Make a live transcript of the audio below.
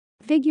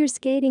Figure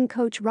skating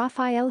coach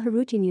Rafael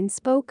Harutyunyan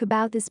spoke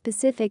about the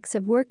specifics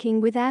of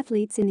working with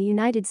athletes in the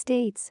United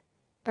States.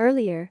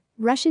 Earlier,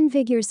 Russian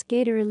figure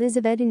skater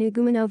Elizaveta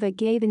Nugumanova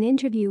gave an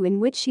interview in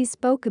which she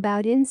spoke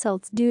about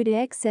insults due to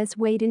excess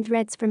weight and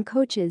threats from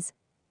coaches.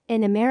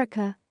 In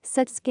America,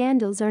 such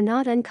scandals are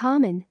not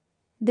uncommon.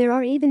 There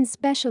are even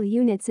special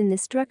units in the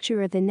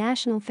structure of the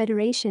National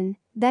Federation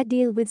that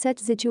deal with such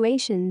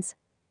situations.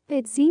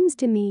 It seems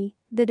to me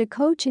that a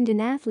coach and an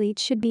athlete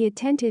should be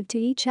attentive to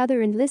each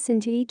other and listen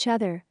to each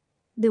other.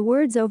 The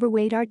words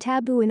overweight are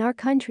taboo in our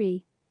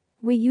country.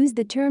 We use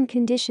the term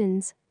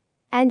conditions.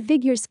 And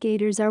figure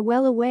skaters are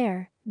well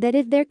aware that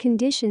if their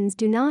conditions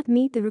do not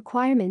meet the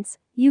requirements,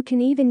 you can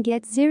even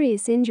get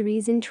serious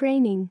injuries in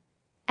training.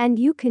 And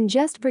you can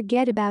just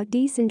forget about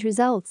decent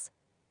results.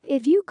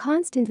 If you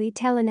constantly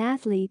tell an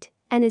athlete,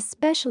 and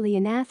especially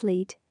an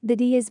athlete, that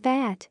he is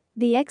fat,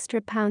 the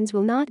extra pounds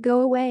will not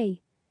go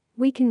away.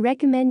 We can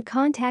recommend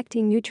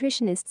contacting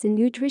nutritionists,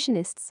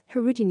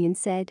 Harutyunyan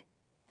said.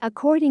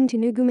 According to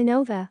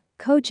Nugumanova,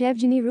 coach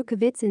Evgeny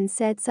Rukavitsyn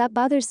sets up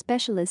other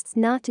specialists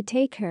not to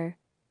take her.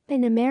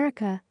 In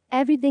America,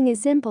 everything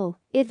is simple.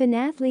 If an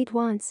athlete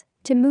wants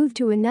to move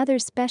to another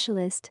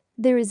specialist,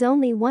 there is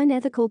only one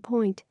ethical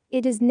point.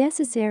 It is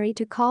necessary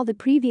to call the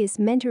previous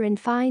mentor and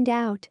find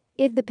out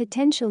if the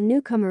potential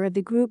newcomer of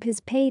the group has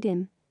paid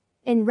him.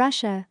 In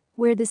Russia,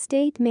 where the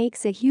state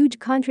makes a huge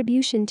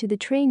contribution to the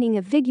training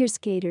of figure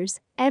skaters,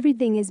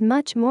 everything is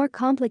much more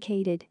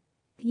complicated.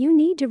 You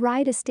need to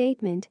write a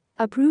statement,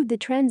 approve the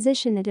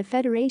transition at a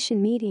federation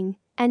meeting,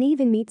 and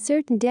even meet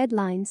certain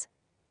deadlines.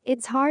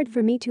 It's hard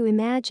for me to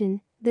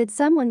imagine that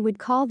someone would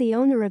call the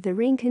owner of the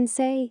rink and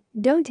say,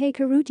 "Don't take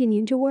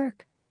Harutyunyan to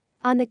work."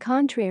 On the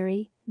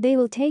contrary, they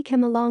will take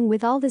him along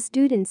with all the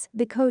students,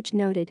 the coach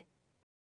noted.